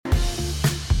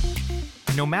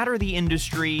No matter the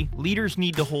industry, leaders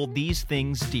need to hold these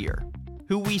things dear.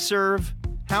 Who we serve,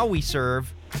 how we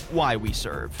serve, why we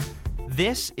serve.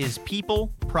 This is People,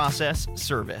 Process,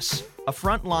 Service, a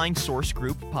Frontline Source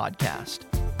Group podcast.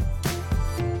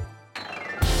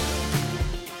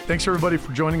 Thanks, everybody,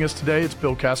 for joining us today. It's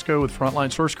Bill Casco with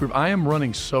Frontline Source Group. I am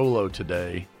running solo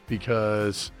today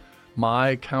because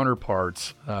my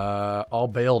counterparts all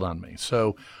bailed on me.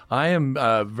 So I am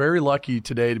very lucky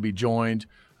today to be joined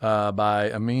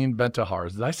by Amin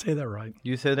Bentahar. Did I say that right?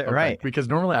 You said it Okay. right. Because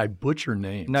normally I butcher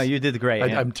names. No, you did great.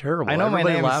 I'm terrible. I know Everybody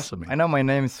my name laughs at me. I know my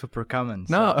name is super common.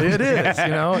 No, so. it is.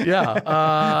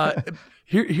 Yeah.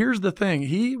 Here's the thing.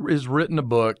 He has written a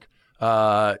book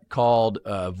called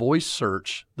Voice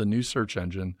Search, the new search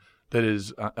engine that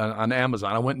is on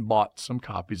Amazon. I went and bought some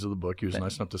copies of the book. He was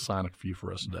nice enough to sign a few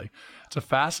for us today. It's a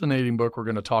fascinating book we're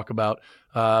going to talk about,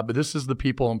 but this is the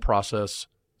People and Process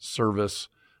Service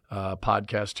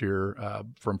podcast here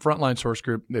from Frontline Source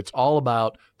Group. It's all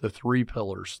about the three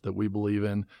pillars that we believe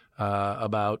in,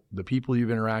 about the people you've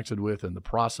interacted with and the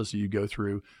process that you go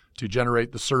through to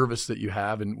generate the service that you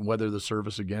have, and whether the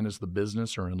service, again, is the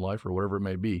business or in life or whatever it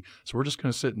may be. So we're just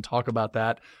going to sit and talk about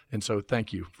that. And so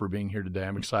thank you for being here today.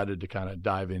 I'm excited to kind of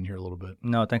dive in here a little bit.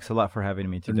 No, thanks a lot for having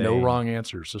me today. No wrong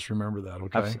answers. Just remember that,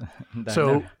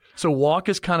 okay? So walk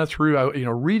us kind of through,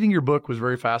 reading your book was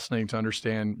very fascinating to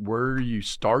understand where you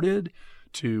started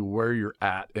to where you're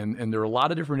at. And there are a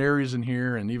lot of different areas in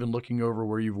here, and even looking over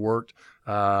where you've worked,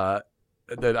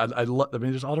 that I love. I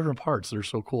mean, there's all different parts that are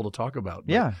so cool to talk about.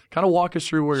 But yeah. Kind of walk us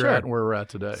through where Sure. you're at and where we're at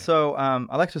today. So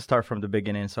I like to start from the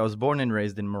beginning. So I was born and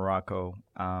raised in Morocco.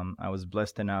 I was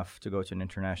blessed enough to go to an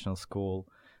international school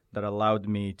that allowed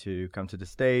me to come to the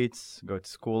States, go to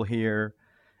school here.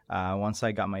 Once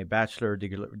I got my bachelor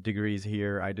degrees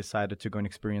here, I decided to go and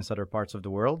experience other parts of the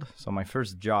world. So my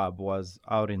first job was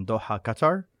out in Doha,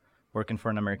 Qatar, working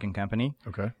for an American company.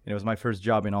 Okay. It was my first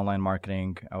job in online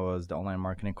marketing. I was the online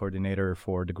marketing coordinator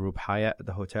for the group Hyatt,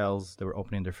 the hotels. They were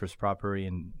opening their first property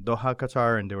in Doha,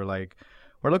 Qatar, and they were like,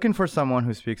 we're looking for someone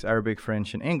who speaks Arabic,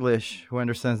 French, and English, who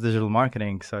understands digital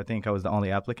marketing. So I think I was the only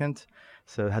applicant.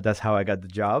 So that's how I got the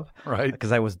job. Right.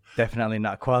 Because I was definitely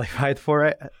not qualified for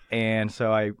it. And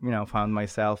so I, found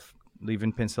myself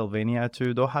leaving Pennsylvania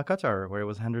to Doha, Qatar, where it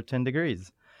was 110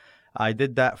 degrees. I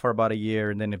did that for about a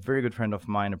year, and then a very good friend of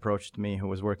mine approached me who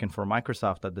was working for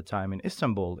Microsoft at the time in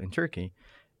Istanbul, in Turkey,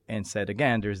 and said,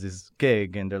 again, there's this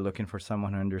gig, and they're looking for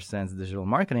someone who understands digital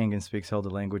marketing and speaks all the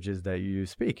languages that you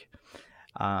speak.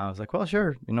 I was like, well,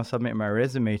 sure, submit my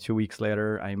resume. 2 weeks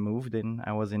later, I moved, and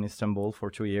I was in Istanbul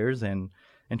for 2 years, and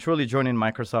truly joining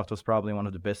Microsoft was probably one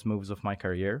of the best moves of my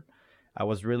career. I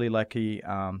was really lucky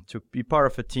to be part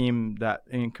of a team that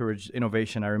encouraged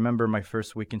innovation. I remember my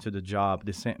first week into the job,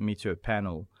 they sent me to a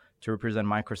panel to represent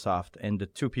Microsoft. And the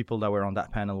two people that were on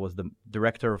that panel was the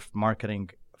director of marketing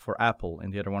for Apple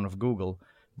and the other one of Google.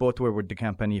 Both were with the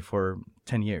company for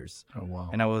 10 years. Oh, wow.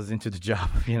 And I was into the job,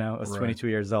 I was Right. 22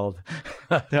 years old.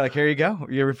 They're like, here you go.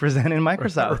 You're representing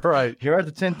Microsoft. Right. Here are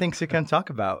the 10 things you can talk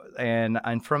about. And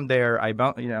from there, I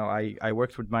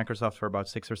worked with Microsoft for about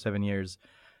 6 or 7 years.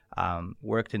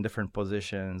 Worked in different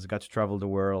positions, got to travel the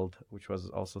world, which was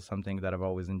also something that I've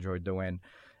always enjoyed doing.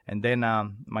 And then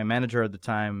my manager at the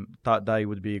time thought that it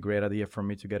would be a great idea for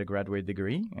me to get a graduate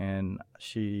degree. And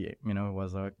she,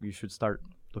 was like, you should start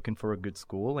looking for a good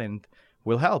school and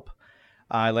we'll help.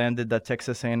 I landed at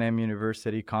Texas A&M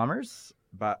University Commerce,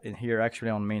 but here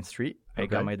actually on Main Street. I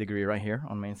got my degree right here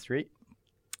on Main Street.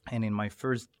 And in my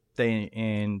first day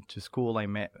into school, I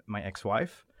met my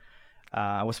ex-wife.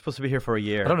 I was supposed to be here for a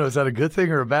year. I don't know, is that a good thing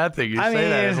or a bad thing? You say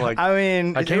that as like,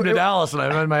 I came to Dallas and I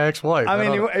met my ex-wife.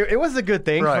 It was a good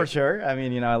thing, Right. for sure.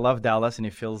 I love Dallas and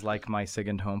it feels like my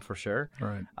second home for sure.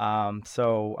 Right.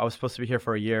 So I was supposed to be here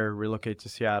for a year, relocate to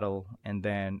Seattle, and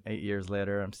then 8 years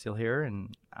later, I'm still here.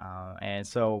 And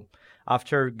so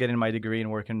after getting my degree and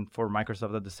working for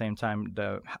Microsoft at the same time,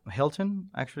 the Hilton,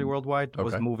 actually worldwide,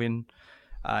 was moving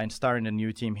and starting a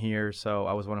new team here. So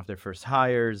I was one of their first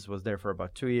hires, was there for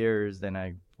about 2 years. Then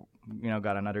I,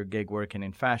 got another gig working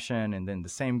in fashion. And then the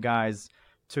same guys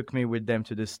took me with them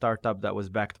to this startup that was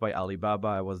backed by Alibaba.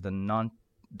 I was the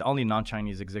only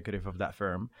non-Chinese executive of that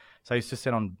firm. So I used to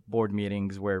sit on board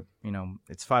meetings where,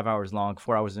 it's 5 hours long,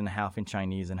 4 hours and a half in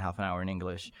Chinese and half an hour in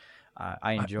English.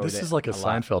 I enjoyed it. This is like a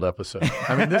lot. Seinfeld episode.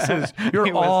 I mean,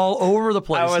 you're all over the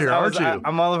place here, aren't you?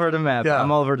 I'm all over the map. Yeah.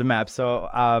 I'm all over the map. So,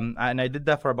 and I did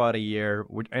that for about a year,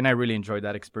 and I really enjoyed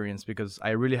that experience because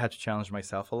I really had to challenge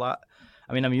myself a lot.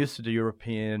 I'm used to the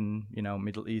European,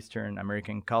 Middle Eastern,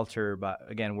 American culture, but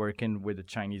again, working with a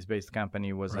Chinese-based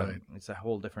company it's a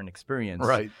whole different experience.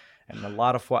 Right. And a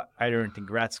lot of what I learned in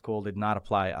grad school did not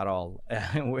apply at all,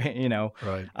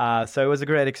 Right. So it was a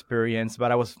great experience,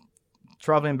 but I was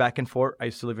traveling back and forth. I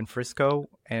used to live in Frisco,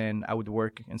 and I would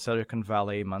work in Silicon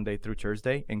Valley Monday through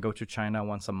Thursday and go to China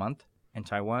once a month and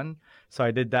Taiwan. So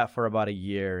I did that for about a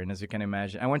year. And as you can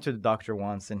imagine, I went to the doctor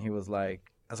once, and he was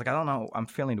like, I was like, I don't know, I'm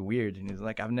feeling weird. And he's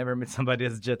like, I've never met somebody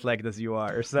as jet lagged as you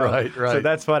are. So, Right. So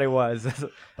that's what it was.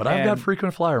 But I've got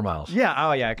frequent flyer miles. Yeah.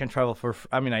 Oh, yeah. I can travel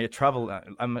I travel.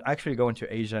 I'm actually going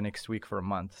to Asia next week for a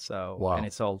month. So, Wow. And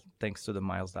it's all thanks to the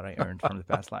miles that I earned from the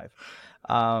past life.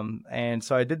 And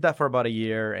so I did that for about a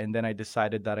year. And then I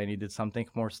decided that I needed something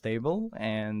more stable.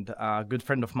 And a good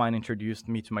friend of mine introduced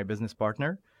me to my business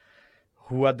partner,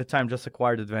 who at the time just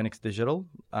acquired Advanix Digital,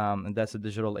 and that's a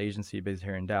digital agency based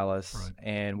here in Dallas. Right.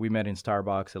 And we met in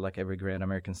Starbucks, like every great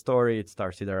American story. It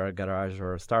starts either at a garage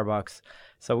or a Starbucks.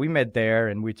 So we met there,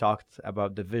 and we talked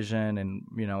about the vision. And,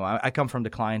 I come from the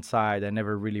client side. I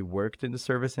never really worked in the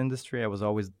service industry. I was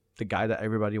always the guy that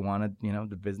everybody wanted,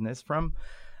 the business from.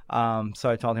 So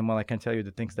I told him, well, I can tell you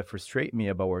the things that frustrate me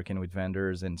about working with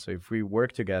vendors. And so if we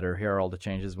work together, here are all the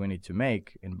changes we need to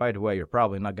make. And by the way, you're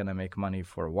probably not going to make money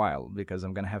for a while because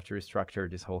I'm going to have to restructure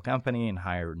this whole company and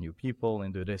hire new people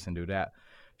and do this and do that.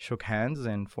 Shook hands.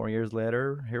 And 4 years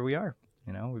later, here we are.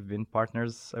 We've been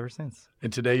partners ever since.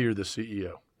 And today you're the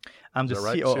CEO. I'm the Is that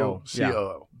right? COO.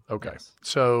 COO. Okay. Yes.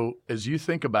 So as you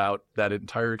think about that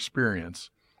entire experience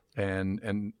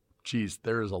and geez,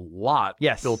 there is a lot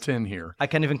built in here. I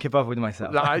can't even keep up with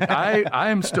myself. I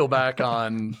am still back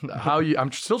on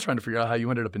I'm still trying to figure out how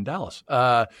you ended up in Dallas.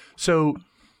 So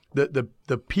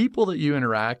the people that you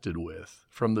interacted with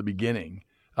from the beginning,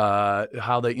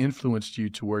 how they influenced you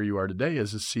to where you are today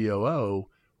as a COO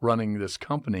running this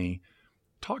company.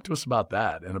 Talk to us about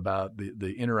that and about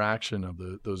the interaction of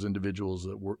those individuals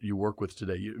that you work with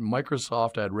today.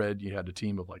 Microsoft, I had read you had a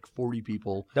team of like 40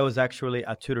 people. That was actually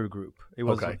a tutor group. It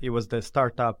was the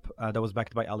startup that was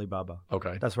backed by Alibaba.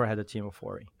 Okay. That's where I had a team of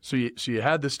 40. So you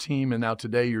had this team, and now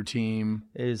today your team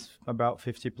is about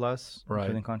 50 plus, right,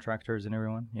 including contractors and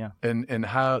everyone. Yeah. And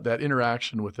how that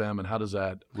interaction with them, and how does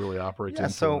that really operate to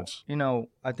influence? So,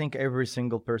 I think every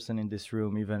single person in this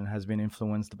room even has been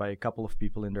influenced by a couple of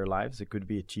people in their lives. It could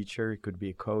be a teacher, it could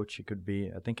be a coach, it could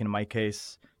be, I think in my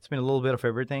case, it's been a little bit of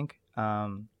everything.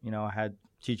 I had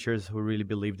teachers who really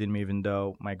believed in me even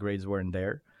though my grades weren't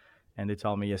there. And they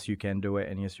told me, yes, you can do it.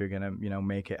 And yes, you're going to,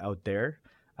 make it out there.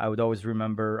 I would always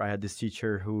remember I had this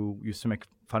teacher who used to make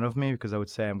fun of me because I would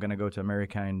say, I'm going to go to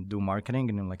America and do marketing.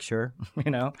 And I'm like, sure.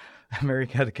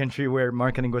 America, the country where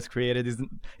marketing was created,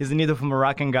 is in need of a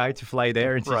Moroccan guy to fly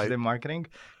there and teach them marketing.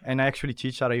 And I actually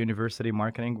teach at a university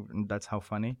marketing. And that's how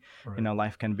funny,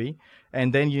 life can be.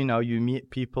 And then, you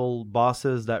meet people,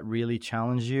 bosses that really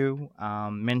challenge you,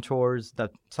 mentors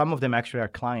that some of them actually are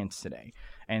clients today.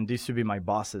 And these should be my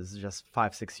bosses just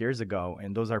 5-6 years ago.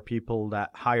 And those are people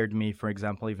that hired me, for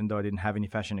example, even though I didn't have any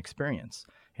fashion experience.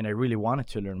 And I really wanted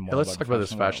to learn more. Let's talk about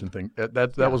this fashion thing.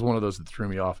 That was one of those that threw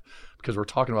me off because we're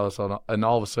talking about this, and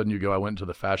all of a sudden you go, I went into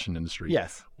the fashion industry.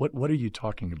 Yes. What are you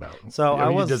talking about? So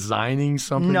are you designing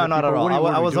something? No, not at all.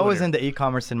 I was always here? in the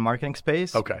e-commerce and marketing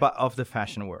space, okay, but of the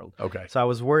fashion world. Okay. So I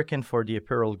was working for the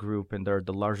Apparel Group, and they're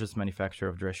the largest manufacturer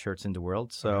of dress shirts in the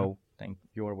world. So I think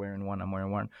you're wearing one, I'm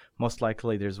wearing one. Most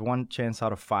likely there's one chance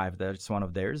out of 5 that it's one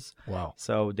of theirs. Wow.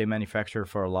 So they manufacture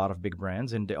for a lot of big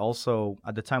brands. And they also,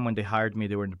 at the time when they hired me,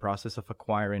 they were in the process of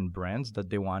acquiring brands that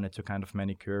they wanted to kind of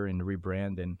manicure and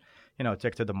rebrand and,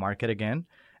 take to the market again.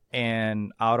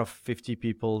 And out of 50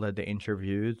 people that they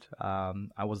interviewed,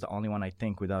 I was the only one, I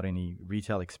think, without any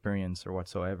retail experience or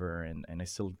whatsoever. And I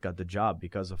still got the job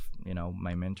because of,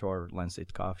 my mentor, Lance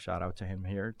Itkov. Shout out to him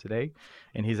here today.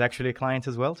 And he's actually a client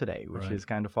as well today, which is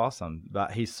kind of awesome.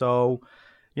 But he's so,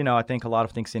 I think a lot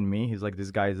of things in me. He's like,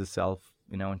 this guy is a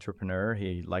entrepreneur.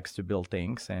 He likes to build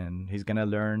things, and he's gonna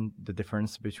learn the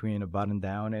difference between a button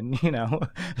down and,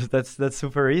 that's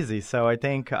super easy. So I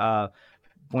think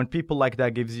when people like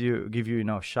that give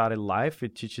you a shot at life,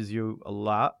 it teaches you a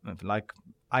lot. Like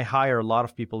I hire a lot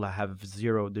of people that have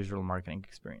zero digital marketing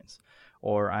experience.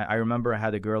 Or I remember I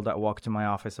had a girl that walked to my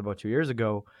office about 2 years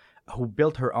ago who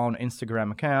built her own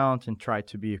Instagram account and tried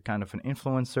to be kind of an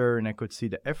influencer, and I could see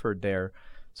the effort there.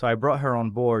 So I brought her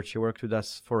on board. She worked with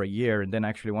us for a year, and then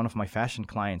actually one of my fashion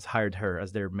clients hired her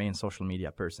as their main social media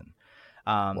person.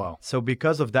 Wow. So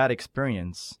because of that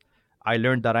experience, I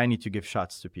learned that I need to give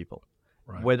shots to people.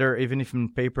 Right. Whether even if in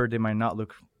paper they might not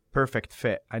look perfect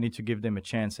fit, I need to give them a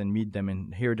chance and meet them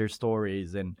and hear their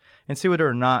stories and see whether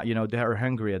or not, they are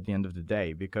hungry at the end of the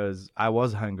day, because I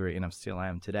was hungry and I still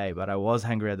am today, but I was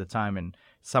hungry at the time and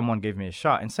someone gave me a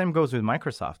shot. And same goes with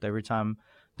Microsoft. Every time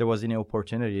there was any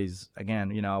opportunities.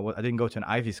 Again, I didn't go to an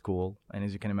Ivy school, and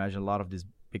as you can imagine, a lot of these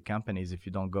big companies, if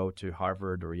you don't go to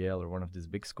Harvard or Yale or one of these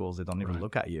big schools, they don't even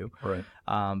look at you. Right.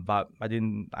 But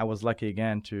I was lucky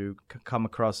again to come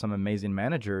across some amazing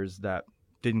managers that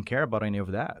didn't care about any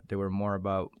of that. They were more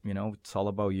about, it's all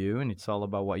about you, and it's all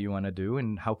about what you want to do,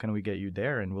 and how can we get you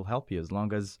there, and we'll help you as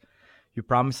long as you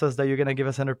promise us that you're going to give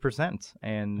us 100%.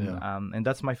 And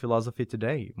that's my philosophy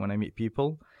today. When I meet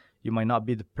people, you might not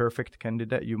be the perfect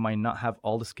candidate. You might not have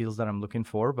all the skills that I'm looking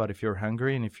for, but if you're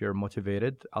hungry and if you're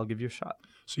motivated, I'll give you a shot.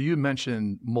 So you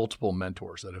mentioned multiple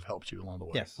mentors that have helped you along the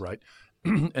way, yes. right?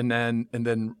 and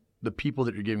then the people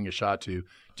that you're giving a shot to,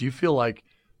 do you feel like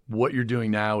what you're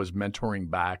doing now is mentoring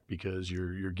back because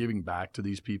you're giving back to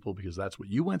these people because that's what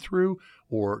you went through?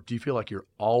 Or do you feel like you're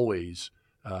always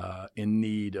in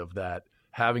need of that,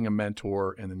 having a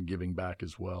mentor and then giving back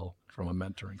as well from a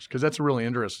mentoring? Because that's a really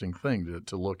interesting thing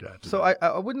to look at. So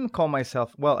I wouldn't call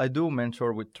myself, well, I do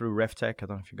mentor through RevTech. I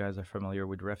don't know if you guys are familiar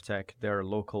with RevTech. They're a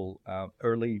local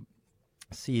early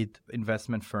seed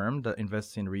investment firm that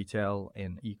invests in retail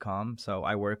and e-com. So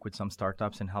I work with some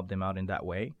startups and help them out in that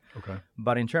way. Okay.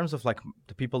 But in terms of like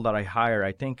the people that I hire,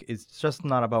 I think it's just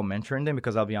not about mentoring them,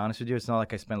 because I'll be honest with you, it's not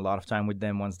like I spend a lot of time with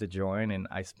them once they join, and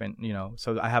I spend,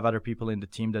 so I have other people in the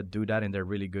team that do that and they're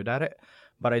really good at it.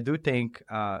 But I do think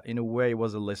in a way it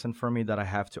was a lesson for me that I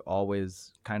have to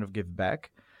always kind of give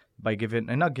back. By giving,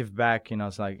 and not give back,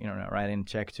 it's like, writing a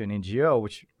check to an NGO,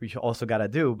 which we also got to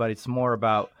do, but it's more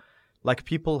about, like,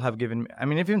 people have given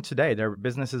me, even today, there are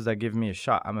businesses that give me a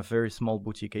shot. I'm a very small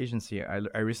boutique agency.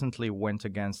 I recently went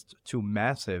against two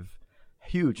massive,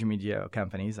 huge media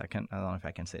companies. I don't know if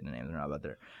I can say the names or not, but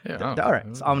they're all right.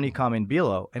 It's Omnicom and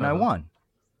Belo, and I won.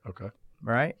 Okay.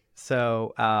 Right?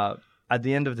 So at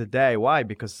the end of the day, why?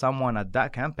 Because someone at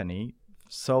that company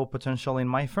saw potential in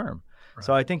my firm. Right.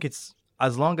 So I think it's,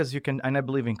 as long as you can, and I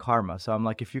believe in karma. So I'm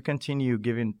like, if you continue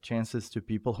giving chances to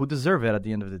people who deserve it at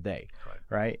the end of the day,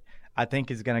 right? I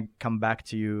think it's going to come back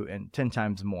to you and 10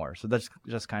 times more. So that's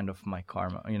just kind of my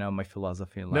karma, my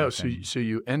philosophy. No, so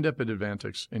you end up at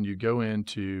Advantix and you go in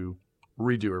to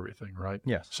redo everything, right?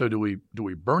 Yes. So do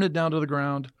we burn it down to the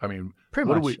ground? Pretty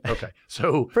much. Okay.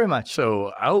 So pretty much.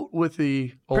 So out with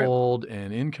the old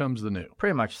and in comes the new.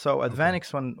 Pretty much. So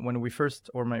Advantix, when we first,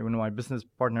 when my business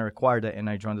partner acquired it and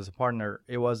I joined as a partner,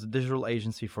 it was a digital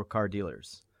agency for car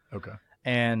dealers. Okay.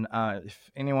 And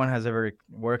if anyone has ever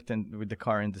worked with the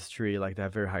car industry, like they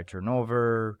have very high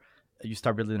turnover, you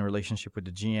start building a relationship with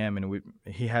the GM, and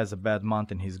he has a bad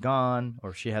month and he's gone,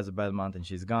 or she has a bad month and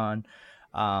she's gone.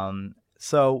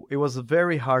 So it was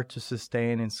very hard to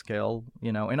sustain and scale,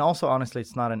 and also, honestly,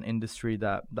 it's not an industry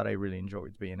that I really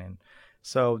enjoyed being in.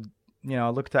 So, I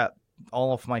looked at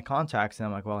all of my contacts and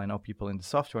I'm like, well, I know people in the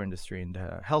software industry, in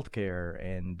the healthcare,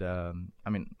 and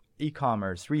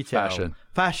e-commerce, retail,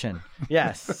 fashion.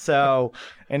 Yes. So,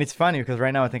 and it's funny because right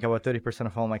now I think about 30%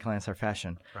 of all my clients are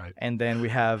fashion. Right. And then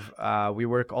we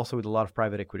work also with a lot of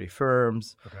private equity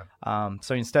firms. Okay.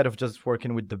 So instead of just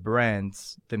working with the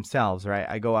brands themselves, right,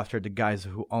 I go after the guys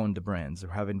who own the brands or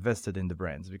have invested in the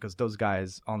brands, because those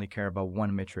guys only care about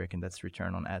one metric, and that's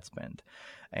return on ad spend.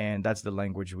 And that's the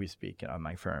language we speak at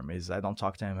my firm. Is I don't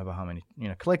talk to him about how many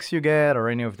clicks you get or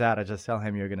any of that. I just tell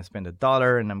him you're going to spend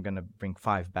 $1 and I'm going to bring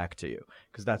 5 back to you,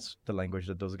 because that's the language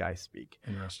that those guys speak.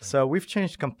 Interesting. So we've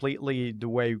changed completely the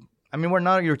way. We're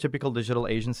not your typical digital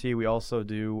agency. We also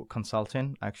do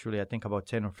consulting. Actually, I think about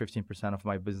 10 or 15% of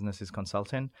my business is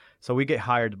consulting. So we get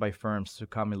hired by firms to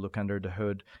come and look under the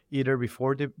hood, either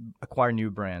before they acquire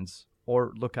new brands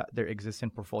or look at their existing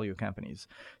portfolio companies.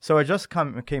 So I just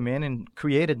came in and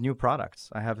created new products.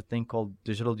 I have a thing called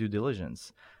digital due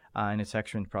diligence, and it's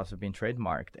actually in the process of being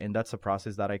trademarked. And that's a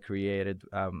process that I created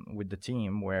with the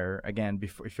team where, again,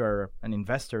 if you're an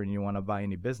investor and you want to buy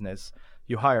any business,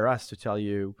 you hire us to tell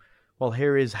you, well,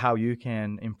 here is how you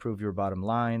can improve your bottom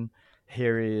line.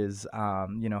 Here is,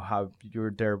 how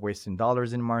you're there wasting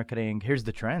dollars in marketing. Here's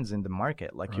the trends in the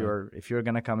market. Like if you're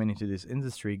going to come into this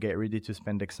industry, get ready to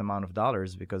spend X amount of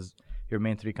dollars because your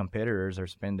main 3 competitors are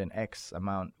spending X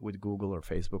amount with Google or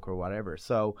Facebook or whatever.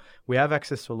 So we have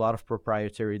access to a lot of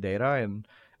proprietary data,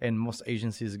 and most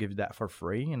agencies give that for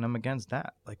free. And I'm against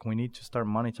that. Like, we need to start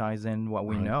monetizing what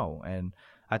we know. And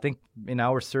I think in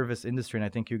our service industry, and I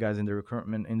think you guys in the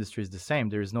recruitment industry is the same,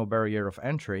 there is no barrier of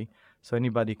entry. So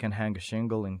anybody can hang a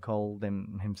shingle and call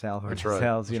them himself or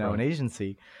themselves, an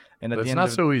agency. And it's not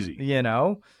so easy.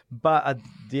 But at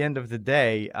the end of the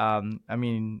day, I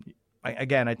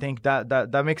think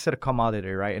that makes it a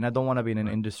commodity, right? And I don't want to be in an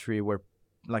industry where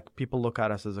people look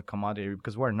at us as a commodity,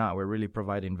 because we're not. We're really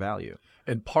providing value.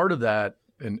 And part of that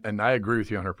And I agree with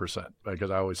you 100%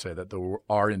 because I always say that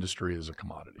our industry is a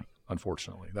commodity,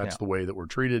 unfortunately. That's the way that we're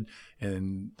treated.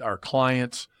 And our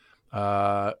clients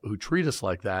who treat us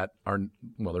like that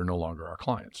they're no longer our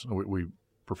clients. We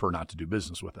prefer not to do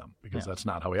business with them because that's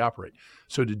not how we operate.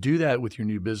 So to do that with your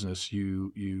new business,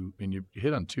 you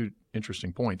hit on two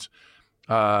interesting points.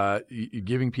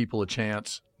 Giving people a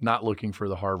chance, not looking for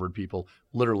the Harvard people.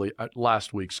 Literally,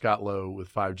 last week, Scott Lowe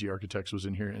with 5G Architects was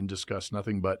in here and discussed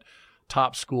nothing but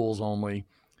top schools only.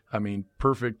 I mean,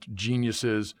 perfect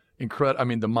geniuses, incredible. I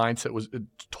mean, the mindset was a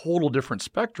total different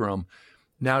spectrum.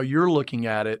 Now you're looking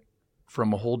at it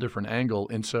from a whole different angle.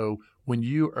 And so when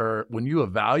you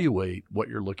evaluate what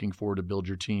you're looking for to build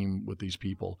your team with these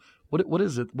people, what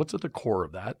is it? What's at the core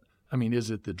of that? I mean,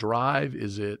 is it the drive?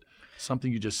 Is it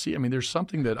something you just see? I mean, there's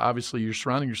something that obviously you're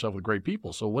surrounding yourself with great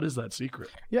people. So what is that secret?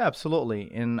 Yeah, absolutely.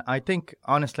 And I think,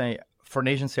 honestly, for an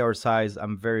agency our size,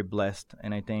 I'm very blessed.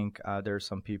 And I think there are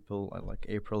some people like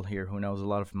April here who knows a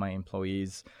lot of my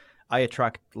employees. I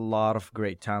attract a lot of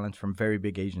great talent from very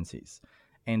big agencies.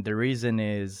 And the reason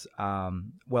is,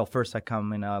 first I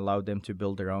come and I allow them to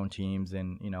build their own teams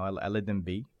and, I let them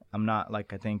be. I'm not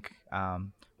like, I think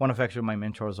one of actually my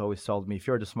mentors always told me, if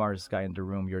you're the smartest guy in the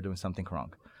room, you're doing something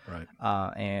wrong. Right.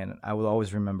 And I will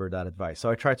always remember that advice.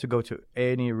 So I try to go to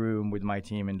any room with my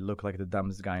team and look like the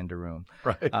dumbest guy in the room.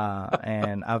 Right.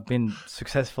 And I've been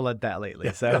successful at that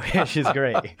lately. So she's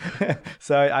great.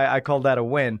 So I call that a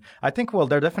win. I think,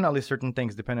 there are definitely certain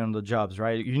things depending on the jobs,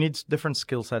 right? You need different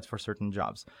skill sets for certain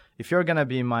jobs. If you're going to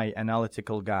be my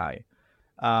analytical guy,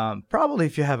 probably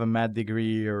if you have a math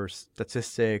degree or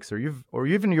statistics or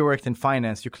even you worked in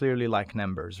finance, you clearly like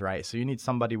numbers, right? So you need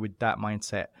somebody with that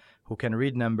mindset who can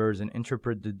read numbers and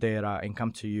interpret the data and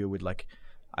come to you with like,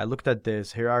 I looked at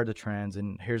this, here are the trends,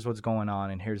 and here's what's going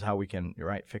on, and here's how we can,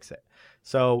 fix it.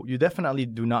 So you definitely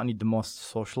do not need the most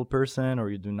social person, or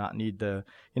you do not need the,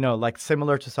 like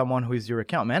similar to someone who is your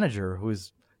account manager, who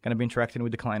is going to be interacting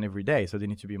with the client every day. So they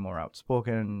need to be more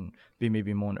outspoken, be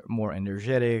maybe more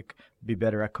energetic, be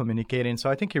better at communicating. So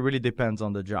I think it really depends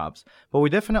on the jobs. But we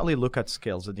definitely look at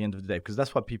skills at the end of the day because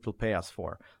that's what people pay us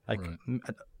for. Like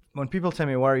when people tell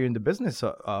me, what are you in the business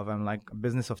of? I'm like,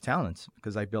 business of talents,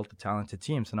 because I built a talented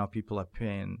team. So now people are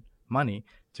paying money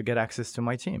to get access to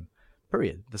my team,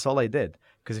 period. That's all I did.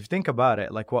 Because if you think about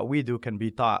it, like what we do can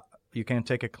be taught. You can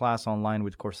take a class online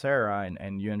with Coursera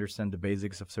and you understand the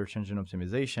basics of search engine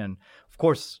optimization. Of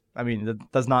course, I mean,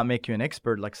 that does not make you an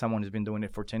expert like someone who's been doing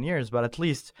it for 10 years, but at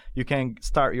least you can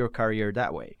start your career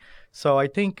that way. So I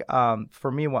think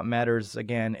for me, what matters,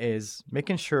 again, is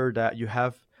making sure that you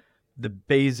have the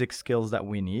basic skills that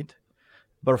we need.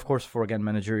 But of course, for, again,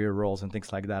 managerial roles and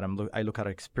things like that, I look at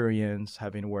experience,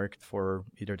 having worked for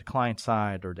either the client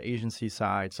side or the agency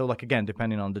side. So, like, again,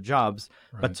 depending on the jobs.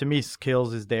 Right. But to me,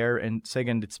 skills is there. And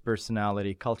second, it's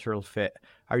personality, cultural fit.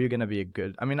 Are you going to be a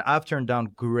good... I mean, I've turned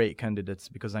down great candidates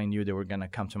because I knew they were going to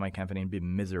come to my company and be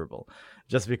miserable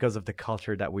just because of the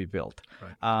culture that we built.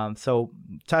 Right. So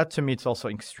that, to me, it's also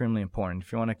extremely important.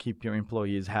 If you want to keep your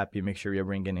employees happy, make sure you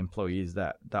bring in employees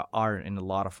that are in a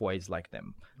lot of ways like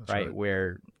them. That's right?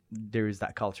 Where there is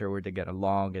that culture where they get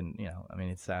along, and I mean,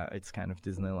 it's kind of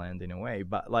Disneyland in a way,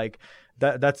 but like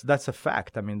that's a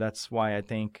fact. I mean, that's why I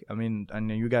think, I mean, I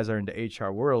know you guys are in the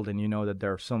HR world, and you know that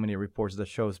there are so many reports that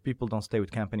shows people don't stay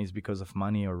with companies because of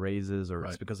money or raises, or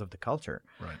it's because of the culture.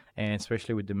 Right. And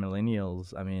especially with the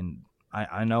millennials, I mean,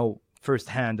 I know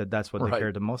firsthand that that's what they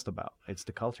care the most about. It's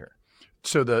the culture.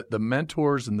 So the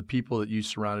mentors and the people that you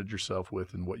surrounded yourself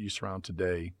with, and what you surround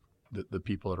today, the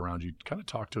people that are around you, kind of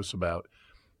talk to us about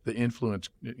the influence,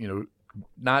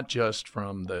 not just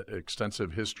from the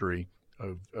extensive history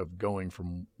of going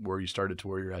from where you started to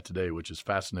where you're at today, which is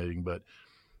fascinating, but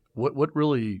what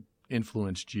really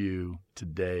influenced you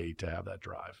today to have that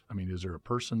drive? I mean, is there a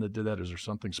person that did that? Is there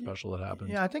something special that happened?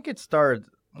 Yeah, I think it started,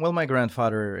 my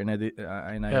grandfather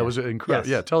it was incredible.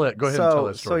 Yes. Yeah, tell that. Go ahead and tell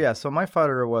that story. So my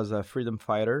father was a freedom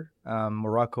fighter.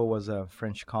 Morocco was a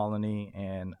French colony,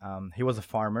 and he was a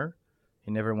farmer. He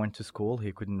never went to school.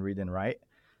 He couldn't read and write.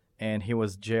 And he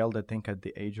was jailed, I think, at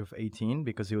the age of 18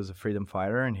 because he was a freedom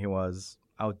fighter, and he was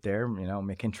out there,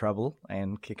 making trouble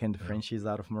and kicking the Frenchies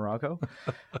out of Morocco.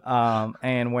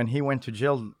 And when he went to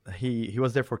jail, he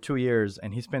was there for 2 years,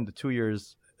 and he spent the 2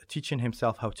 years teaching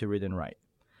himself how to read and write,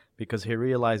 because he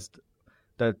realized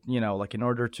that, like, in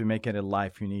order to make it in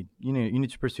life, you need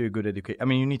to pursue a good education. I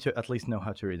mean, you need to at least know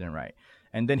how to read and write.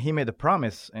 And then he made a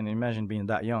promise, and imagine being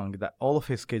that young, that all of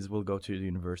his kids will go to the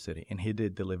university, and he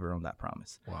did deliver on that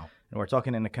promise. Wow. And we're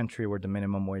talking in a country where the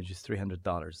minimum wage is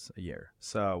 $300 a year.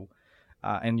 So,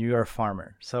 and you're a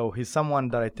farmer. So he's someone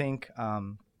that I think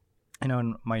you know,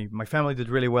 and my family did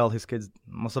really well. His kids,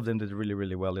 most of them did really,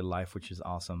 really well in life, which is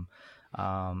awesome.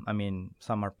 I mean,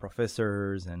 some are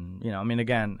professors, and you know, I mean,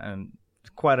 again,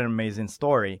 quite an amazing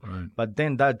story. Right. But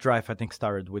then that drive, I think,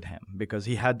 started with him because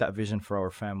he had that vision for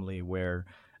our family where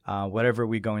wherever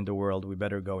we go in the world, we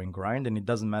better go and grind, and it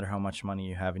doesn't matter how much money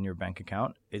you have in your bank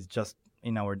account. It's just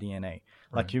in our DNA.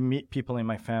 Like you meet people in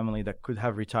my family that could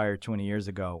have retired 20 years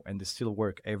ago, and they still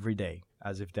work every day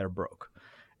as if they're broke.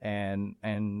 And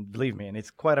believe me, and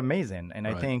it's quite amazing. And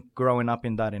I think growing up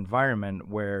in that environment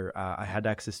where I had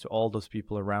access to all those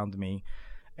people around me,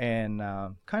 and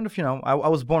kind of, you know, I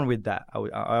was born with that.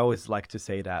 I always like to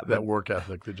say that. That work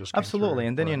ethic that just came absolutely. through.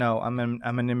 And then, you know, I'm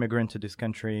an immigrant to this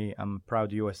country. I'm a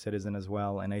proud U.S. citizen as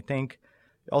well. And I think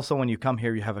also when you come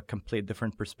here, you have a complete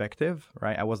different perspective,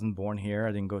 right? I wasn't born here.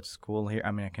 I didn't go to school here. I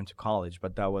mean, I came to college,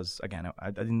 but that was, again, I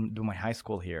didn't do my high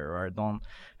school here, or I don't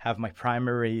have my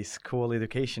primary school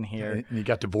education here. And you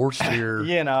got divorced here.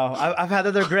 You know, I've had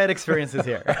other great experiences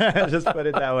here. Just put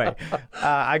it that way.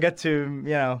 I got to,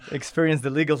 you know, experience the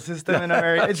legal system in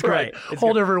America. It's great. It's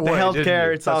whole good. different the way.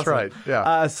 Healthcare, it's That's awesome. right.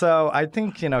 Yeah. So I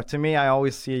think, you know, to me, I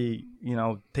always see, you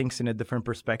know, things in a different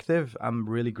perspective. I'm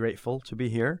really grateful to be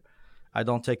here. I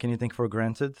don't take anything for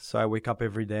granted. So I wake up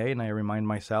every day and I remind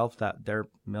myself that there are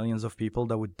millions of people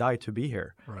that would die to be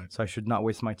here. Right. So I should not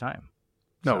waste my time.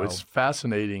 No, So- it's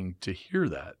fascinating to hear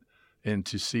that and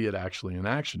to see it actually in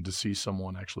action, to see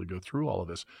someone actually go through all of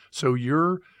this. So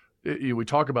we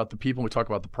talk about the people, we talk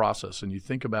about the process, and you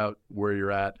think about where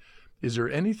you're at. Is there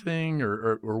anything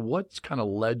or what's kind of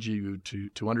led you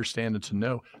to understand and to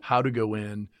know how to go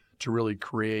in to really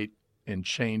create and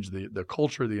change the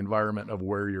culture, the environment of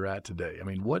where you're at today? I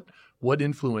mean, what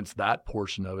influenced that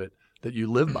portion of it that you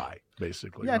live by,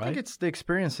 basically? Yeah, right? I think it's the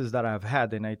experiences that I've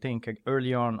had. And I think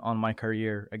early on my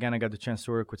career, again, I got the chance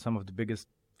to work with some of the biggest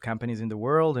companies in the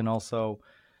world. And also,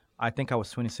 I think I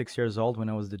was 26 years old when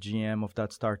I was the GM of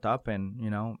that startup. And, you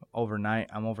know,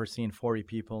 overnight, I'm overseeing 40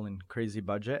 people in crazy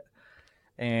budget.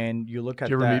 And you look at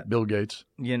Did you ever that, meet Bill Gates?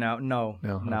 you know, no.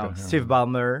 Okay. Steve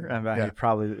Ballmer, Yeah. he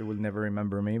probably will never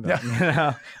remember me, but you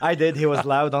know, I did. He was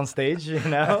loud on stage, you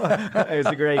know. He was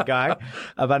a great guy,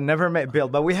 but never met Bill.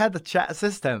 But we had the chat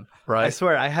system. Right. I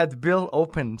swear, I had Bill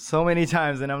open so many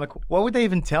times, and I'm like, what would I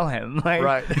even tell him? Like,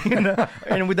 Right. you know,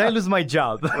 and would I lose my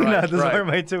job? You know, those right. were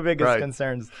my two biggest Right.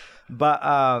 concerns. But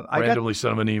I Randomly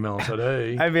sent him an email and said,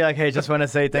 hey. I'd be like, hey, just want to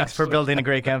say thanks for building a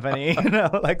great company. You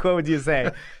know, like, what would you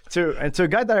say? To a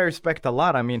guy that I respect a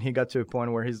lot, I mean, he got to a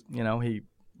point where he's, you know, he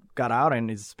got out and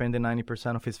is spending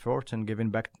 90% of his fortune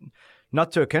giving back,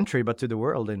 not to a country, but to the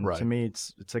world. And Right. to me,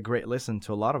 it's a great lesson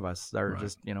to a lot of us that are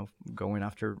just, you know, going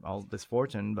after all this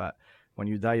fortune. But when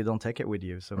you die, you don't take it with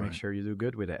you. So make sure you do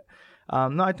good with it.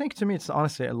 No, I think to me, it's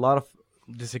honestly a lot of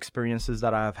these experiences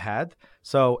that I've had.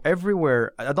 So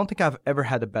everywhere, I don't think I've ever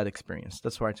had a bad experience.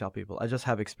 That's what I tell people. I just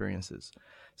have experiences.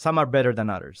 Some are better than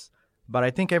others. But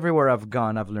I think everywhere I've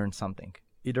gone, I've learned something,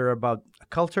 either about a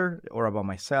culture or about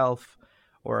myself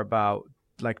or about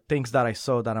like things that I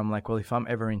saw that I'm like, well, if I'm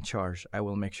ever in charge, I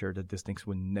will make sure that these things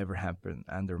will never happen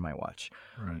under my watch.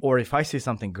 Right. Or if I see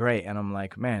something great and I'm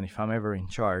like, man, if I'm ever in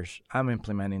charge, I'm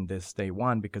implementing this day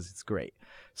one because it's great.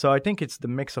 So I think it's the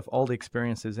mix of all the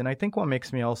experiences. And I think what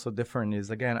makes me also different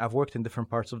is, again, I've worked in different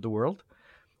parts of the world.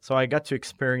 So I got to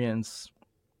experience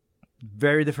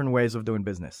very different ways of doing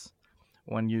business.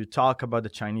 When you talk about the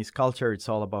Chinese culture, it's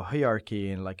all about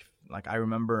hierarchy. And like I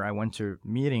remember I went to a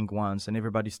meeting once and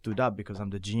everybody stood up because I'm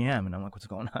the GM. And I'm like, what's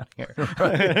going on here?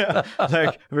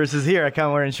 Like, versus here, I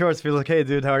come wearing shorts, feel like, hey,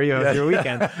 dude, how are you? How's your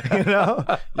weekend? You know,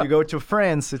 you go to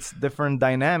France, it's different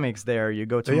dynamics there. You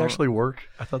go to They actually work?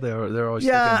 I thought they're always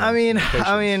yeah, taking I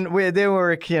mean, vacations. they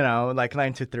work, you know, like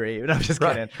 9 to 3. I'm just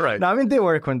kidding. Right. No, I mean, they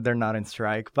work when they're not in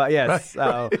strike. But yes,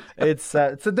 it's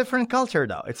a different culture,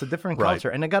 though. It's a different Right.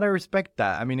 culture. And I got to respect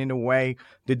that. I mean, in a way,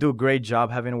 they do a great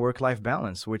job having a work-life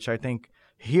balance, which I think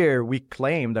here we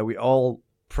claim that we all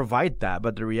provide that.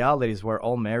 But the reality is we're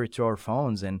all married to our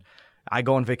phones. And I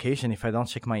go on vacation. If I don't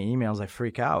check my emails, I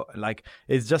freak out. Like,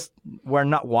 it's just, we're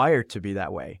not wired to be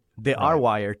that way. They are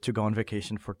wired to go on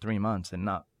vacation for 3 months and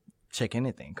not check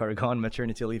anything, or go on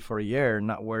maternity leave for a year and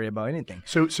not worry about anything.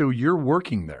 So you're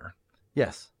working there,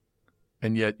 Yes.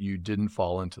 and yet you didn't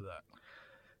fall into that.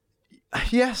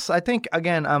 Yes, I think,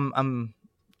 again,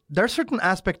 there's certain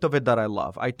aspect of it that I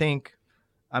love. I think,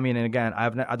 I mean, and again,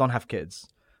 I don't have kids,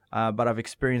 but I've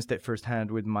experienced it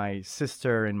firsthand with my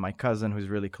sister and my cousin who's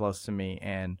really close to me.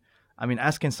 And I mean,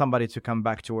 asking somebody to come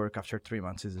back to work after 3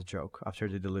 months is a joke after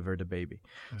they deliver the baby.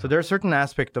 So there are certain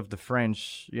aspects of the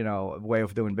French, way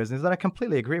of doing business that I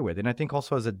completely agree with. And I think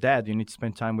also as a dad, you need to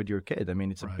spend time with your kid. I mean,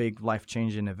 it's a big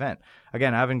life-changing event.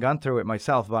 Again, I haven't gone through it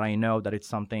myself, but I know that it's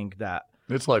something that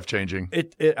it's life-changing.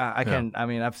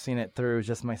 I've seen it through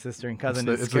just my sister and cousin.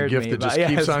 It's a gift that just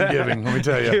keeps on giving, let me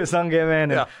tell you. Keeps on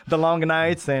giving, and the long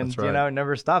nights, and, right. It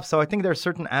never stops. So I think there are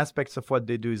certain aspects of what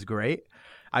they do is great.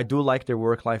 I do like their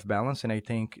work-life balance, and I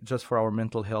think just for our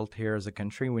mental health here as a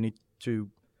country, we need to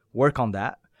work on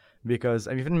that. Because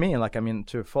even me,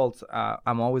 to a fault,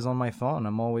 I'm always on my phone.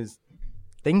 I'm always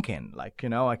thinking, I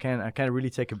can't really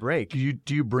take a break.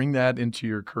 Do you bring that into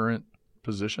your current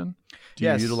position? Do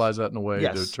you utilize that in a way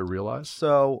to realize?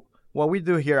 So what we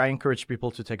do here, I encourage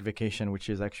people to take vacation, which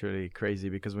is actually crazy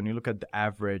because when you look at the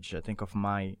average, I think, of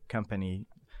my company,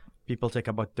 people take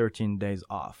about 13 days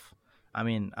off. I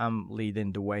mean, I'm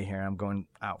leading the way here. I'm going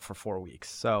out for 4 weeks.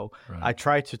 So I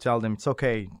try to tell them it's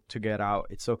okay to get out.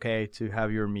 It's okay to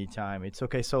have your me time. It's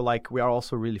okay. So we are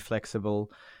also really flexible.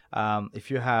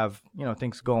 If you have,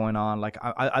 things going on,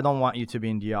 I don't want you to be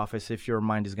in the office if your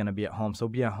mind is going to be at home. So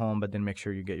be at home, but then make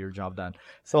sure you get your job done.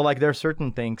 So there are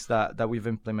certain things that we've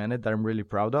implemented that I'm really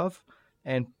proud of.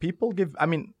 And people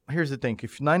here's the thing.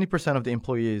 If 90% of the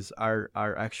employees are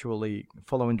actually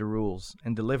following the rules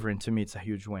and delivering, to me, it's a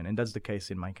huge win. And that's the case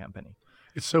in my company.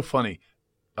 It's so funny.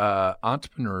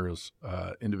 Entrepreneurs,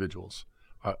 individuals,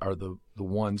 are the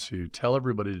ones who tell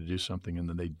everybody to do something and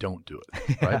then they don't do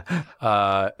it, right?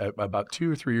 About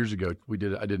 2 or 3 years ago,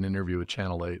 I did an interview with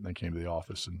Channel 8, and they came to the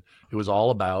office, and it was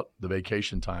all about the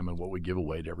vacation time and what we give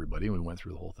away to everybody. And we went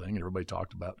through the whole thing, and everybody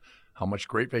talked about how much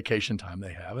great vacation time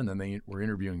they have. And then they were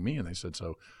interviewing me, and they said,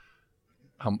 so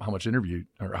how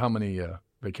many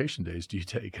vacation days do you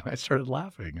take? And I started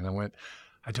laughing, and I went,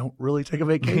 I don't really take a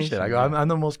vacation. I go, I'm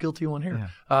the most guilty one here.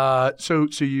 Yeah. So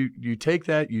you take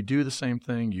that, you do the same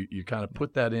thing, you kind of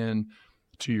put that in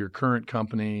to your current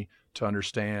company to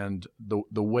understand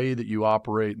the way that you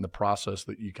operate and the process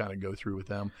that you kind of go through with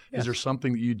them. Yes. Is there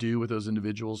something that you do with those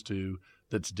individuals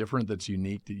that's different, that's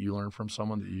unique, that you learn from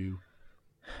someone that you?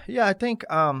 Yeah, I think,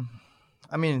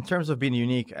 in terms of being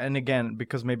unique, and again,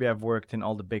 because maybe I've worked in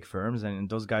all the big firms, and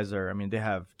those guys they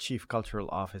have chief cultural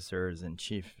officers and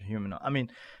chief human.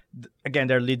 Again,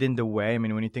 they're leading the way.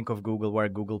 When you think of Google, we're a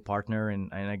Google partner,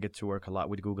 and I get to work a lot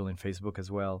with Google and Facebook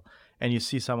as well. And you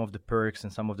see some of the perks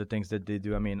and some of the things that they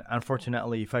do.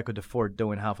 Unfortunately, if I could afford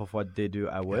doing half of what they do,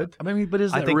 I would. Yeah. But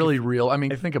is that really real?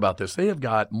 Think about this. They have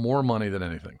got more money than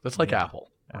anything. That's like Apple,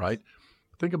 right?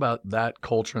 Think about that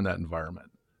culture and that environment.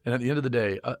 And at the end of the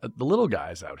day, the little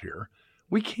guys out here,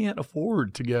 we can't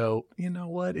afford to go, you know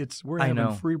what? We're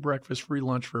having free breakfast, free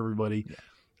lunch for everybody. Yeah.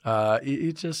 But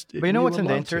you know what's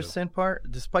the interesting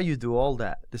part? Despite you do all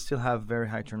that, they still have very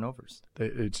high turnovers.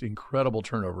 It's incredible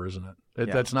turnover, isn't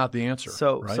it? That's not the answer.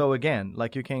 So again,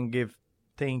 you can give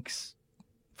things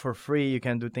for free, you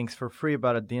can do things for free,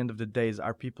 but at the end of the day,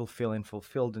 are people feeling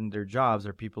fulfilled in their jobs?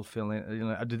 Are people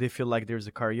feeling, do they feel like there's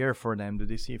a career for them? Do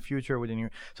they see a future within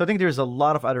your? So I think there's a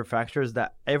lot of other factors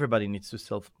that everybody needs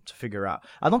to figure out.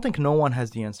 I don't think no one has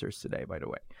the answers today, by the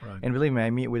way. Right. And believe me, I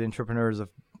meet with entrepreneurs of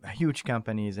huge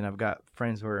companies, and I've got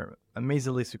friends who are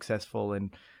amazingly successful,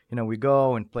 and we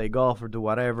go and play golf or do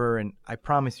whatever, and I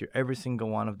promise you, every single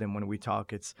one of them, when we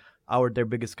talk, their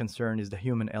biggest concern is the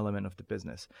human element of the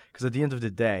business. Because at the end of the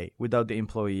day, without the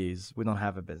employees, we don't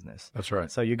have a business. That's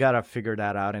right. So you got to figure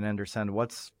that out and understand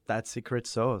what's that secret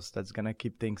sauce that's going to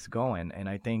keep things going. And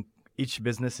I think each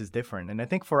business is different. And I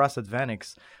think for us at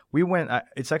Vanix,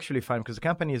 it's actually fun because the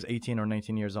company is 18 or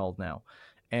 19 years old now.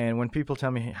 And when people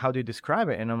tell me, how do you describe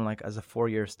it? And I'm like, as a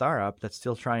 4-year startup that's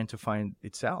still trying to find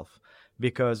itself.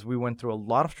 Because we went through a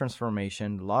lot of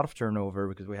transformation, a lot of turnover,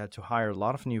 because we had to hire a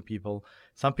lot of new people.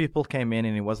 Some people came in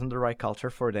and it wasn't the right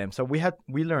culture for them. So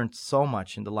we learned so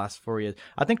much in the last 4 years.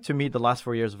 I think to me, the last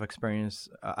 4 years of experience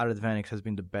at Vanix has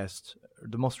been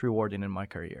the most rewarding in my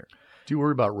career. Do you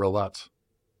worry about robots?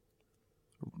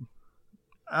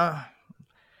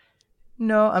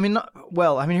 No, not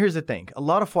well. Here's the thing. A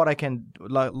lot of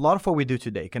what we do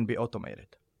today can be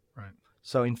automated. Right.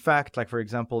 So in fact, for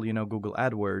example, Google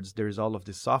AdWords, there's all of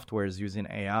these softwares using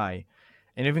AI,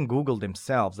 and even Google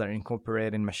themselves that are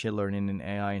incorporating machine learning and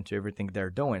AI into everything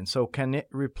they're doing. So can it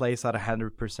replace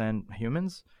 100%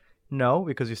 humans? No,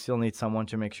 because you still need someone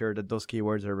to make sure that those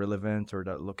keywords are relevant or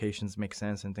that locations make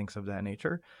sense and things of that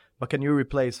nature. But can you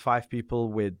replace 5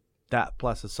 people with that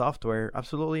plus a software?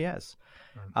 Absolutely, yes.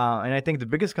 Right. And I think the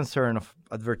biggest concern of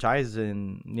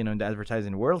advertising, in the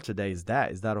advertising world today is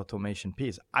that automation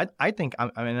piece. I think,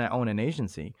 I own an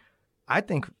agency. I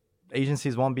think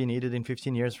agencies won't be needed in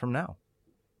 15 years from now.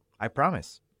 I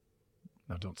promise.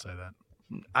 No, don't say that.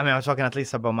 I mean, I was talking at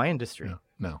least about my industry.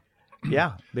 No.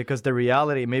 Yeah, because the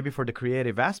reality, maybe for the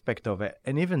creative aspect of it,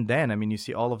 and even then, I mean, you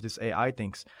see all of these AI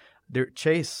things.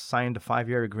 Chase signed a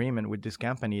 5-year agreement with this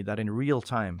company that in real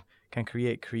time can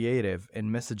create creative and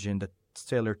messaging that's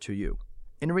tailored to you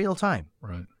in real time.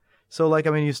 Right. So, like, I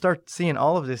mean, you start seeing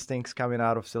all of these things coming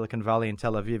out of Silicon Valley and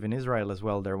Tel Aviv in Israel as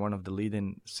well. They're one of the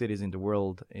leading cities in the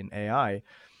world in AI.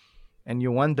 And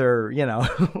you wonder, you know,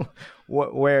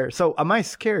 where. So, am I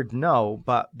scared? No.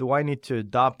 But do I need to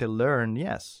adopt and learn?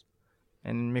 Yes.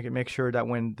 And make sure that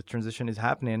when the transition is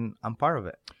happening, I'm part of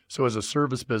it. So as a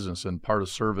service business and part of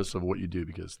service of what you do,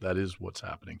 because that is what's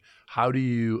happening, how do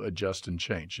you adjust and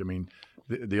change? I mean,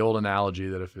 the old analogy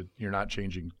that if you're not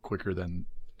changing quicker than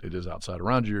it is outside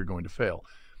around you, you're going to fail.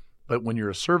 But when you're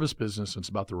a service business, it's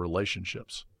about the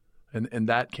relationships, and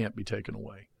that can't be taken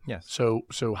away. Yes.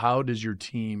 So how does your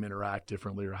team interact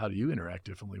differently, or how do you interact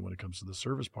differently when it comes to the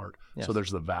service part? Yes. So there's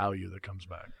the value that comes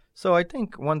back. So I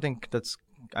think one thing that's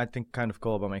kind of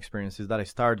cool about my experience is that I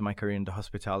started my career in the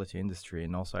hospitality industry,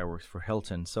 and also I worked for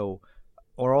Hilton. So,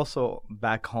 or also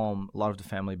back home, a lot of the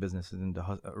family businesses in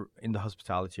the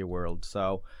hospitality world.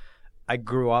 So, I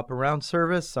grew up around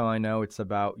service, so I know it's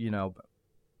about, you know,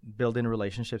 building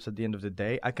relationships at the end of the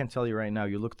day. I can tell you right now,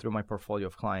 you look through my portfolio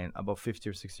of clients, about 50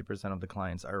 or 60% of the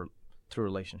clients are through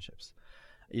relationships,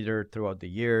 either throughout the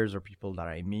years or people that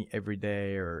I meet every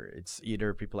day, or it's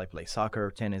either people I play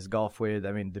soccer, tennis, golf with.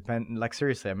 I mean, like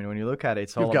seriously, I mean, when you look at it,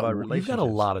 it's all about relationships. You've got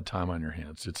a lot of time on your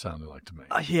hands, it sounded like to me.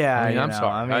 Yeah, I mean, I'm sorry.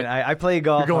 I mean, I play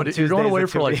golf. You're going away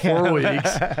for like 4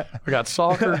 weeks. We got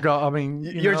soccer, golf. I mean,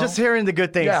 you're just hearing the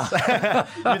good things. Yeah.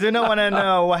 You do not want to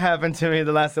know what happened to me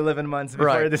the last 11 months before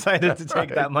I decided to take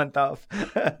that month off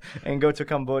and go to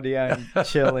Cambodia and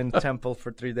chill in temple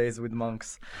for 3 days with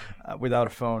monks without a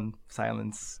phone,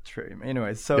 silence.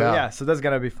 Anyways, so so that's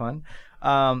gonna be fun.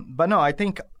 But no, I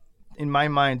think in my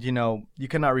mind, you know, you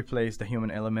cannot replace the human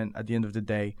element at the end of the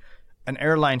day. An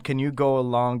airline, can you go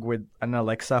along with an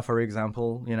Alexa, for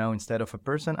example, you know, instead of a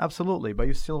person? Absolutely. But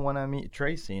you still want to meet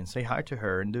Tracy and say hi to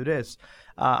her and do this.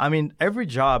 I mean, every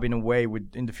job in a way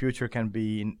in the future can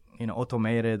be, you know,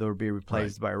 automated or be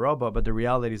replaced by a robot. But the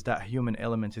reality is that human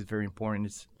element is very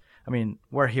important.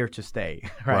 We're here to stay,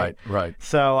 right? Right.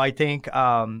 So I think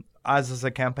as a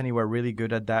company, we're really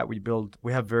good at that.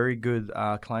 We have very good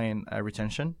client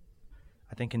retention,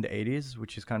 I think in the 80s,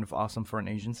 which is kind of awesome for an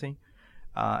agency.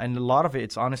 And a lot of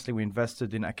it's honestly, we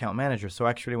invested in account managers. So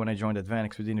actually, when I joined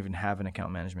Advanix, we didn't even have an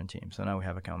account management team. So now we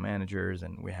have account managers,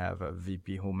 and we have a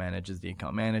VP who manages the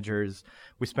account managers.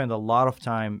 We spend a lot of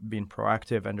time being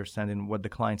proactive, understanding what the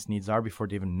client's needs are before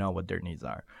they even know what their needs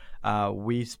are.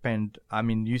 You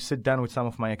sit down with some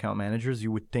of my account managers,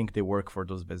 you would think they work for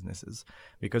those businesses,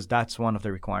 because that's one of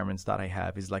the requirements that I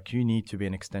have is like, you need to be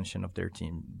an extension of their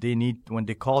team. They need, when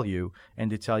they call you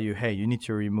and they tell you, hey, you need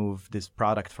to remove this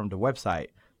product from the website,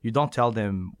 you don't tell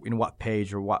them in what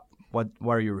page or what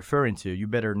are you referring to. You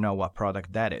better know what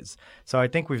product that is. So I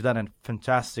think we've done a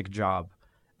fantastic job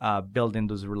building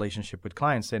those relationships with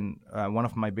clients. And one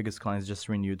of my biggest clients just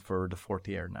renewed for the 4th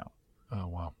year now. Oh,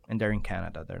 wow. And they're in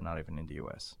Canada. They're not even in the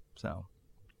U.S. So,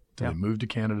 Did they move to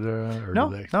Canada? Or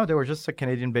No, they were just a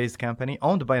Canadian-based company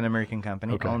owned by an American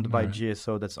company, owned by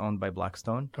GSO that's owned by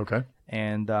Blackstone. Okay.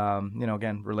 And,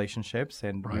 again, relationships.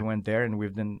 And we went there, and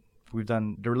we've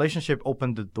done the relationship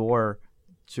opened the door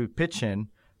to pitch in,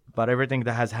 but everything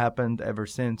that has happened ever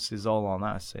since is all on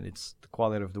us. And it's the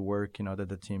quality of the work, that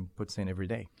the team puts in every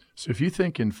day. So if you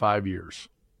think in 5 years,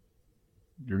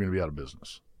 you're going to be out of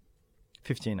business.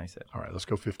 15, I said. All right, let's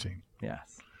go 15.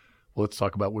 Yes. Well, let's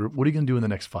talk about what are you going to do in the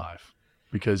next 5?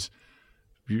 Because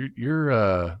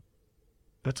you're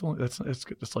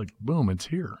that's like boom, it's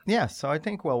here. Yeah. So I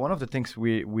think one of the things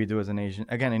we do as an agent,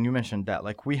 again, and you mentioned that,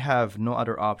 like, we have no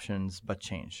other options but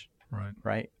change.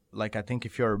 Right. Like, I think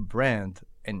if you're a brand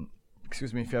and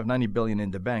if you have $90 billion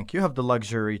in the bank, you have the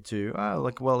luxury to,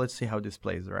 let's see how this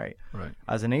plays, right? Right.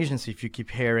 As an agency, if you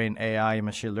keep hearing AI and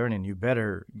machine learning, you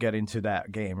better get into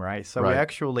that game, right? So we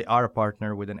actually are a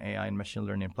partner with an AI and machine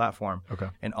learning platform. Okay.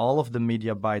 And all of the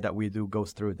media buy that we do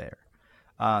goes through there.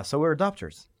 So we're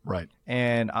adopters. Right.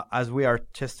 And as we are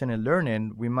testing and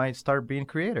learning, we might start being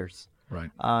creators. Right.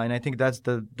 And I think that's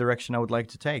the direction I would like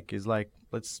to take, is like,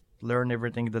 let's learn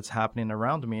everything that's happening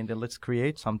around me, and then let's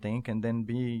create something, and then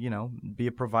be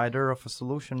a provider of a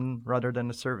solution rather than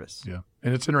a service. Yeah.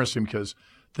 And it's interesting because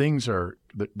things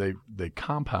they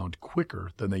compound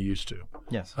quicker than they used to.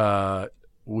 Yes.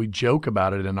 We joke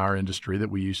about it in our industry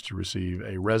that we used to receive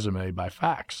a resume by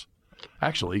fax.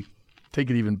 Actually,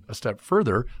 take it even a step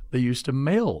further, they used to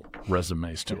mail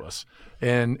resumes to us.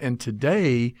 And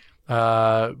today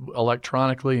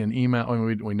electronically and email. I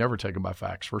mean, we never take them by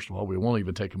fax. First of all, we won't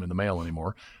even take them in the mail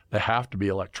anymore. They have to be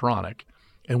electronic.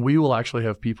 And we will actually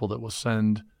have people that will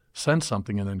send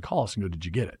something and then call us and go, did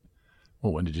you get it?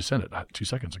 Well, when did you send it? 2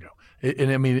 seconds ago.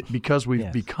 And I mean, because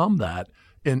we've become that,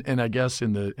 and I guess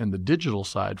in the digital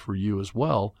side for you as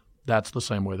well, that's the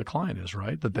same way the client is,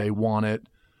 right? That they want it.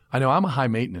 I know I'm a high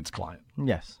maintenance client.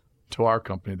 Yes. To our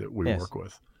company that we work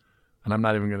with. And I'm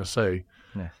not even going to say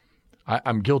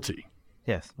I'm guilty.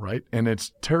 Yes. Right? And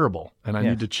it's terrible, and I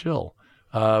need to chill.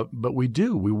 But we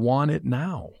want it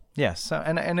now. Yes. So,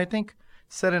 and I think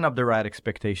setting up the right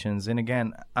expectations. And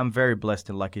again, I'm very blessed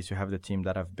and lucky to have the team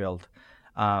that I've built.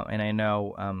 And I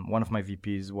know one of my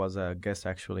VPs was a guest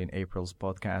actually in April's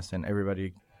podcast, and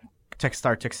everybody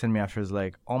started texting me after. It's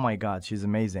like, oh my God, she's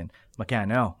amazing. I'm like, yeah, I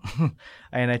know.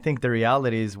 And I think the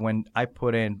reality is when I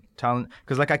put in talent,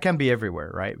 because like I can't be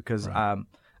everywhere, right? Because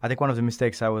I think one of the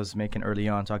mistakes I was making early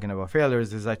on talking about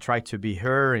failures is I tried to be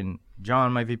her and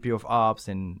John, my VP of Ops,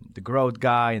 and the growth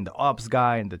guy and the Ops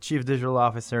guy and the Chief Digital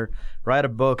Officer, write a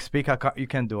book, speak. You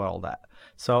can't do all that.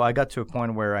 So I got to a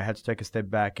point where I had to take a step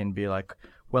back and be like,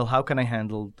 well, how can I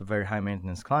handle the very high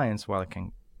maintenance clients while I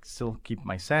can still keep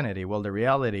my sanity? Well, the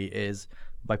reality is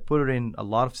by putting a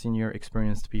lot of senior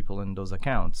experienced people in those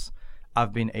accounts,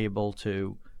 I've been able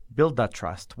to build that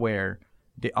trust where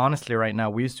honestly right now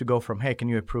we used to go from, hey, can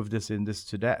you approve this and this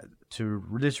to that, to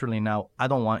literally now, I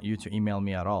don't want you to email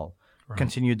me at all. Right.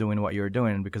 Continue doing what you're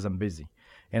doing because I'm busy.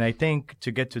 And I think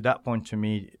to get to that point, to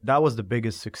me, that was the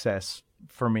biggest success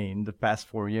for me in the past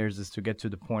 4 years, is to get to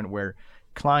the point where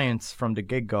clients from the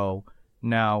get-go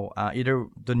now, either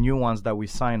the new ones that we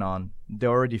sign on, they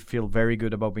already feel very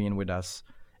good about being with us.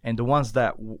 And the ones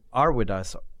that are with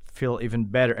us feel even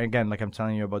better. Again, like I'm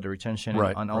telling you about the retention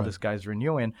and all these guys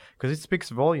renewing, because it speaks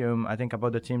volume, I think,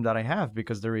 about the team that I have.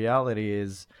 Because the reality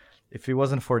is, if it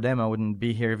wasn't for them, I wouldn't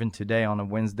be here even today on a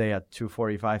Wednesday at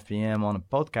 2:45 p.m. on a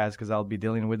podcast, because I'll be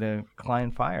dealing with a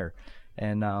client fire.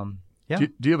 And do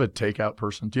you have a takeout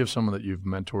person? Do you have someone that you've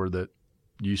mentored that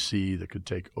you see that could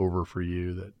take over for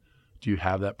you? Do you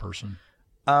have that person?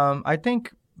 I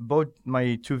think both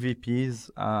my two VPs,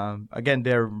 again,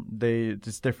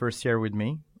 it's their first year with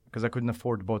me because I couldn't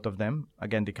afford both of them.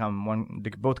 Again, they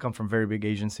both come from very big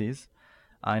agencies.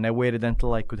 And I waited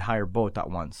until I could hire both at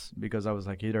once, because I was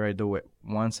like, either I do it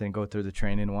once and go through the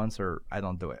training once, or I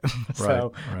don't do it.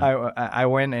 So I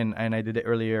went and I did it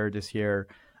earlier this year.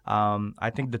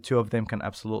 I think the two of them can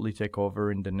absolutely take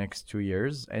over in the next 2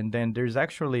 years. And then there's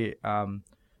actually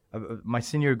my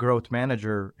senior growth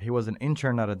manager. He was an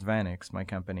intern at Advanix, my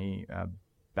company,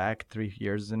 back 3.5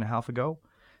 years ago.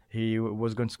 He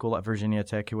was going to school at Virginia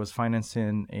Tech. He was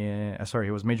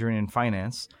he was majoring in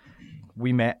finance.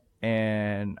 We met.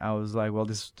 And I was like, well,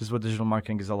 this is what digital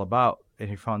marketing is all about. And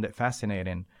he found it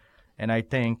fascinating. And I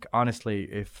think, honestly,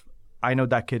 if I know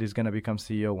that kid is going to become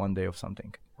CEO one day of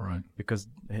something. Right. Because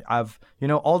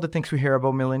all the things we hear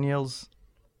about millennials,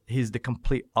 he's the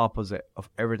complete opposite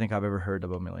of everything I've ever heard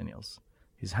about millennials.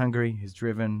 He's hungry. He's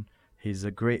driven. He's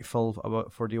grateful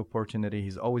for the opportunity.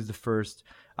 He's always the first.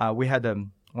 We had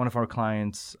one of our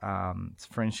clients, it's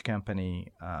a French company.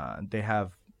 They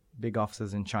have big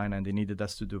offices in China, and they needed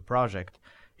us to do a project.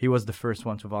 He was the first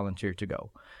one to volunteer to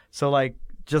go. So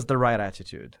just the right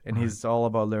attitude. And he's all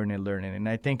about learning. And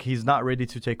I think he's not ready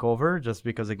to take over just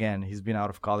because, again, he's been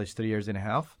out of college 3.5 years,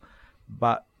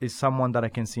 but is someone that I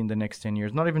can see in the next 10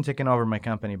 years, not even taking over my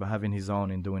company, but having his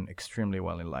own and doing extremely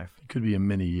well in life. It could be a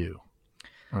mini you.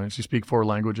 Right? Does he speak 4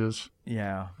 languages?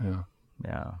 Yeah.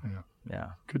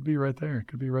 Could be right there.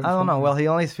 Could be right. I don't know. Well, he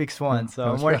only speaks one,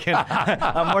 so I'm working.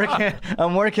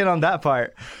 I'm working on that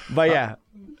part. But yeah.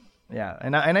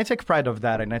 And I take pride of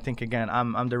that. And I think, again,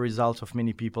 I'm the result of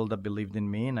many people that believed in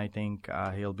me, and I think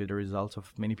he'll be the result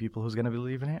of many people who's going to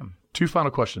believe in him. 2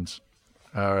 final questions.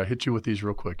 I'll hit you with these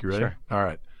real quick. You ready? Sure. All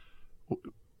right.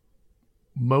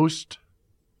 Most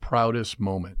proudest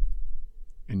moment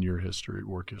in your history,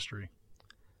 work history?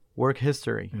 Work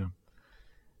history.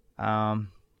 Yeah.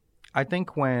 I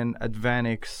think when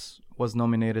Advanix was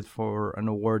nominated for an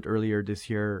award earlier this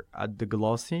year at the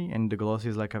Glossy, and the Glossy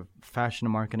is like a fashion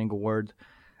marketing award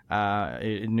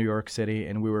in New York City,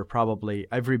 and we were probably,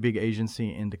 every big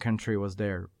agency in the country was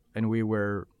there, and we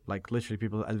were like literally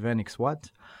people, Advanix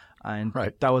what? And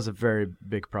that was a very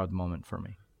big proud moment for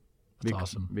me. That's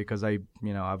awesome. Because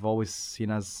I've always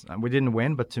seen us, we didn't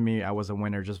win, but to me I was a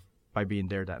winner just by being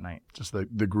there that night. Just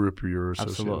the group you were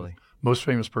associated Absolutely. with. Most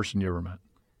famous person you ever met?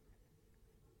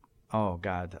 Oh,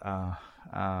 God.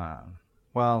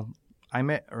 Well, I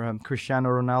met Cristiano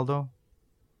Ronaldo,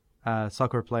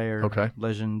 soccer player,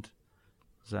 legend.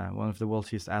 He's one of the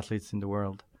wealthiest athletes in the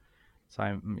world. So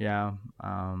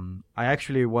I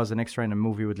actually was an extra in a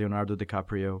movie with Leonardo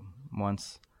DiCaprio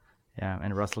once,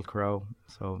 and Russell Crowe.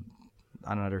 So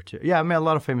another two. Yeah, I met a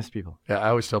lot of famous people. Yeah, I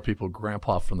always tell people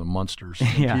Grandpa from the Munsters.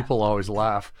 Yeah. People always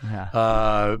laugh.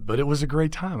 Yeah. But it was a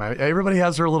great time. Everybody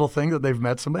has their little thing that they've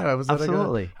met somebody. I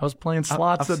was playing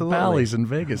slots at Bally's in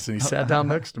Vegas, and he sat down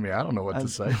next to me. I don't know what to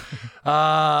say.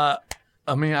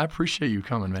 I mean, I appreciate you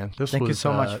coming, man. Thank you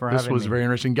so much for having me. This was very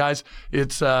interesting. Guys,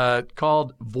 it's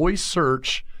called Voice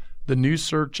Search, the new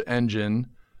search engine.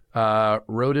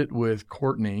 Wrote it with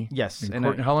Courtney. Yes. And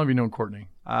Courtney, how long have you known Courtney?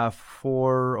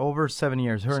 For over 7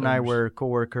 years. Her and I were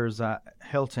co-workers at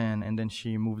Hilton, and then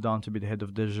she moved on to be the head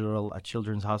of digital at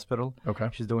Children's Hospital. Okay.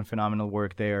 She's doing phenomenal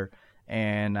work there.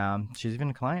 And she's even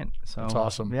a client. So that's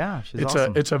awesome. Yeah, she's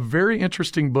awesome. It's a very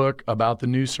interesting book about the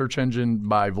new search engine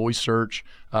by Voice Search.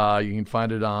 You can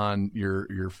find it on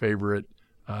your favorite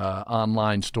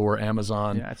online store,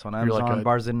 Amazon. Yeah, it's on Amazon,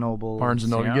 Barnes & Noble. Barnes &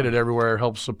 Noble. You get it everywhere.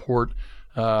 Help support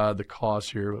the cause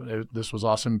here. This was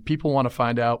awesome. People want to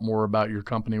find out more about your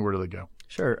company. Where do they go?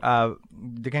 Sure.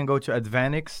 They can go to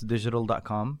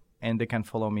advanixdigital.com, and they can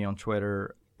follow me on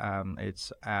Twitter.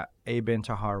 It's at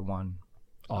abintahar1.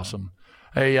 Awesome.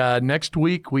 Hey, next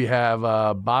week we have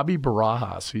Bobby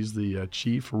Barajas. He's the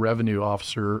Chief Revenue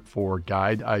Officer for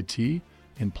Guide IT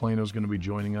in Plano is going to be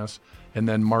joining us. And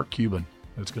then Mark Cuban.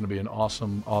 It's going to be an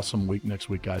awesome, awesome week next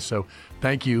week, guys. So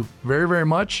thank you very, very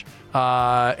much.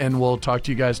 And we'll talk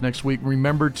to you guys next week.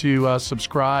 Remember to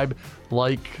subscribe,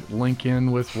 like, link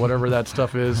in with whatever that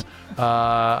stuff is,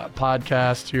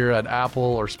 podcast here at Apple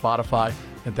or Spotify.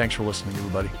 And thanks for listening,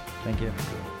 everybody. Thank you.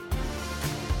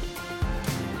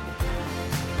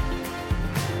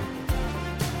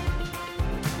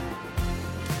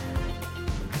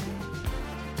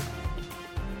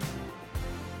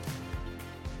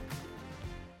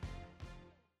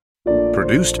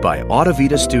 Produced by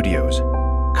Audavita Studios.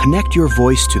 Connect your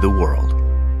voice to the world.